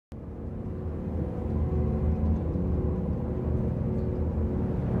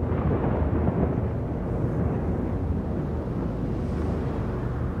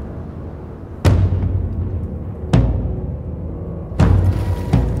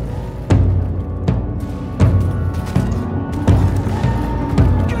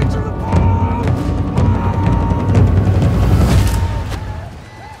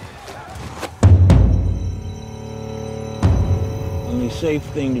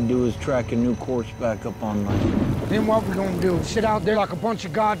safe thing to do is track a new course back up online. Then what we gonna do? Sit out there like a bunch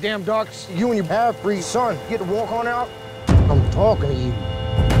of goddamn ducks? You and your half-breed son get to walk on out? I'm talking to you.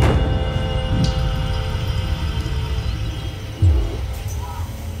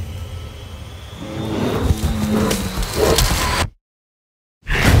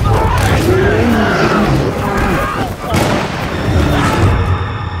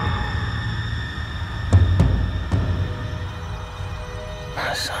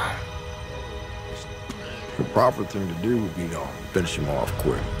 The proper thing to do would be to finish him off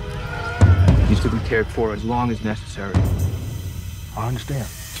quick. He's to be cared for as long as necessary. I understand.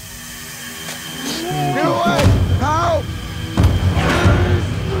 Get away! Help!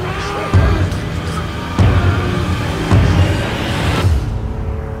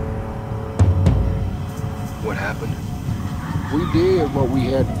 What happened? We did what we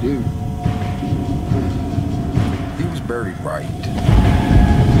had to do. He was buried right.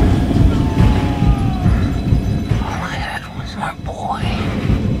 My boy,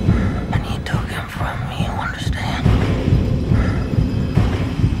 and he took him from me, you understand?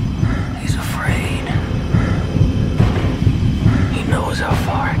 He's afraid. He knows how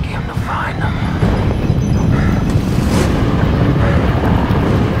far I came to find him.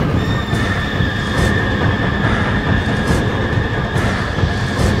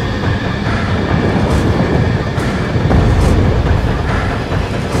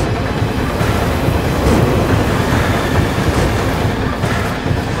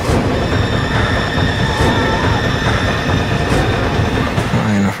 I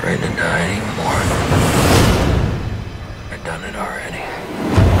ain't afraid to die anymore. I've done it already.